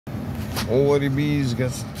Old Eddy B's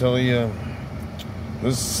got to tell you,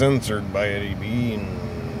 this is censored by Eddy B, and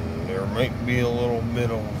there might be a little bit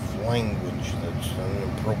of language that's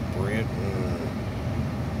inappropriate, and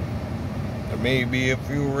there may be a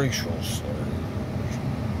few racial slurs.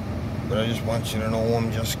 But I just want you to know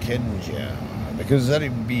I'm just kidding you. Because Eddy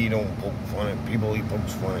B don't poke fun at people, he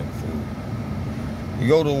pokes fun at food. You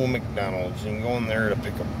go to a McDonald's and you go in there to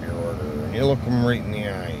pick up your order, and you look them right in the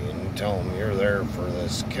eye and tell them you're there for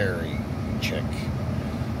this carry chick.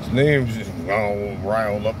 His name's just all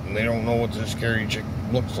riled up and they don't know what this carry chick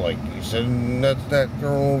looks like. He said, that's that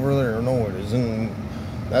girl over there. No, it isn't.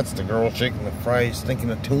 That's the girl shaking the fries thinking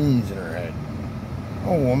of tunes in her head.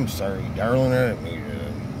 Oh, I'm sorry, darling. I didn't mean to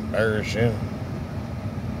embarrass you.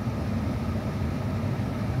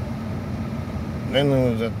 Then I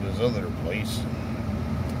was at this other place.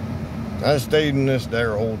 I stayed in this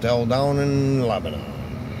there hotel down in Lebanon.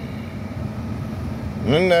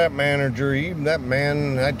 And then that manager,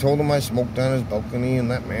 I told him I smoked on his balcony, and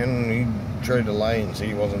that man, he tried to lie and say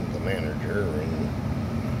he wasn't the manager.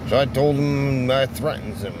 And so I told him, I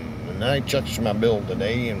threatened him, and I checked my bill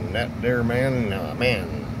today, and that there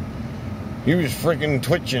man, he was freaking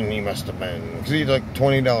twitching, he must have been, because he took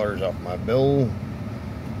 $20 off my bill.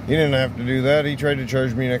 He didn't have to do that. He tried to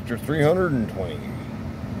charge me an extra $320.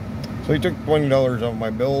 So he took $20 off my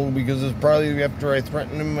bill because it's probably after I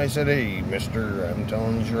threatened him. I said, hey, mister, I'm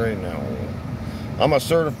telling you right now, I'm a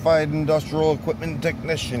certified industrial equipment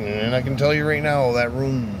technician, and I can tell you right now, that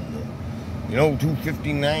room, you know,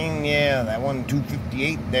 259, yeah, that one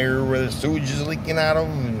 258 there where the sewage is leaking out of,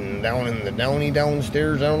 and down in the downy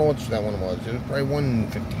downstairs, I don't know what that one was. It was probably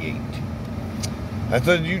 158. I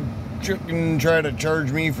said, you chicken try to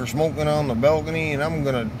charge me for smoking on the balcony, and I'm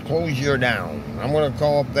gonna close you down. I'm gonna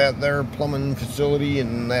call up that there plumbing facility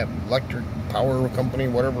and that electric power company,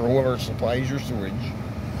 whoever supplies your sewage,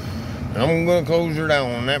 and I'm gonna close her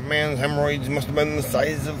down. That man's hemorrhoids must have been the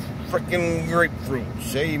size of frickin' grapefruits,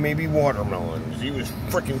 say maybe watermelons. He was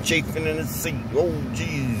frickin' chafing in his seat. Oh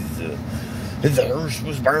jeez, his arse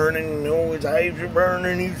was burning. Oh, his eyes were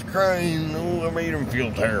burning. He was crying. Oh, I made him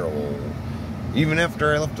feel terrible. Even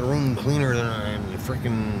after I left the room cleaner than I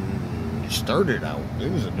freaking started out. It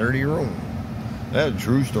was a dirty room. That's a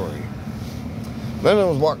true story. Then I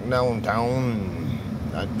was walking downtown,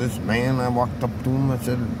 and this man, I walked up to him, I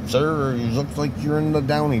said, sir, it looks like you're in the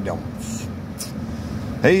downy dumps.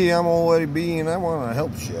 Hey, I'm old Eddy B, and I want to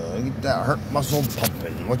help you get that heart muscle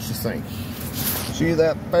pumping. What you think? See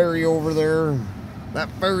that ferry over there? That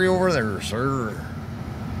ferry over there, sir.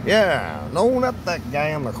 Yeah, no, not that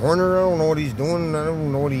guy on the corner. I don't know what he's doing. I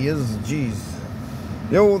don't know what he is. Jeez.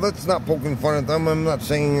 Yo, that's not poking fun at them. I'm not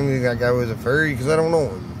saying that guy was a ferry because I don't know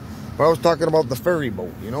him. But I was talking about the ferry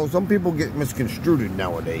boat. You know, some people get misconstrued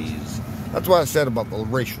nowadays. That's what I said about the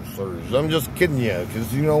racial slurs. I'm just kidding you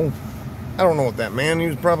because, you know, I don't know what that man, he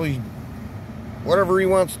was probably whatever he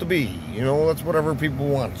wants to be. You know, that's whatever people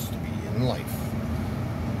wants to be in life.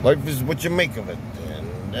 Life is what you make of it.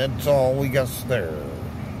 And that's all we got there.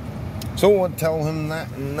 So I tell him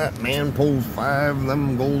that, and that man pulls 5 of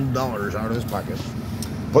them gold dollars out of his pocket,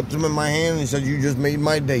 puts them in my hand, and he said, you just made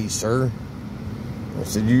my day, sir. I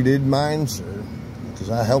said, you did mine, sir, because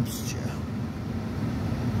I helped you.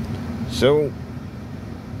 So,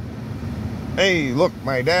 hey, look,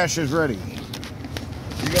 my dash is ready.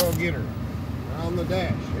 You gotta get her on the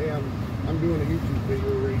dash. Hey, I'm doing a YouTube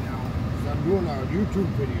video right now. So I'm doing a YouTube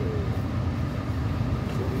video.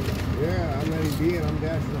 Yeah, I'm Eddy B, and I'm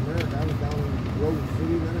dashing America. I was down in Grove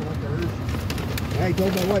City, then I went to Hershey. And I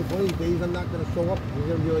told my wife, one of these days I'm not going to show up. You're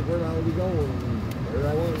going to be like, where the hell are we going? And there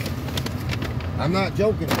I was. I'm not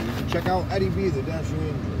joking. You can check out Eddy B, the Dashing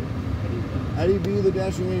Angel. Eddy B, the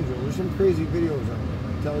Dashing Angel. There's some crazy videos on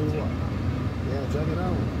there, I tell you what. Yeah, check it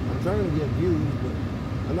out. I'm trying to get views, but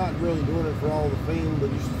I'm not really doing it for all the fame, but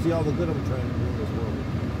you should see all the good I'm trying to do in this world.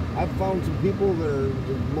 I've found some people that are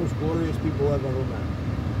the most glorious people I've ever met.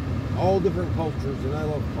 All different cultures, and I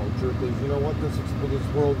love culture because you know what this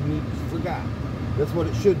world needs forgot. That's what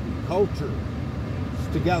it should be. Culture is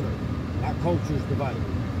together, not cultures divided.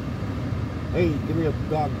 Hey, give me a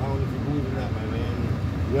dog pound if you believe in that, my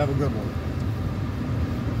man. You have a good one.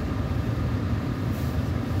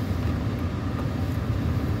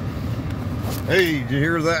 Hey, did you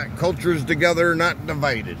hear that? Cultures together, not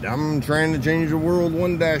divided. I'm trying to change the world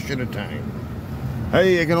one dash at a time.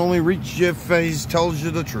 Hey, I can only reach you if he tells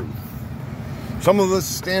you the truth. Some of this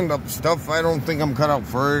stand-up stuff, I don't think I'm cut out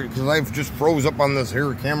for it because I've just froze up on this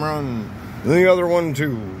here camera and the other one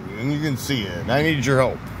too, and you can see it. I need your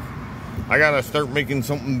help. I gotta start making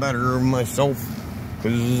something better of myself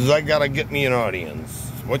because I gotta get me an audience.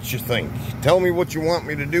 What you think? Tell me what you want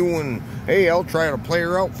me to do, and hey, I'll try to play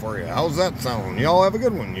her out for you. How's that sound? Y'all have a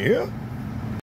good one, yeah?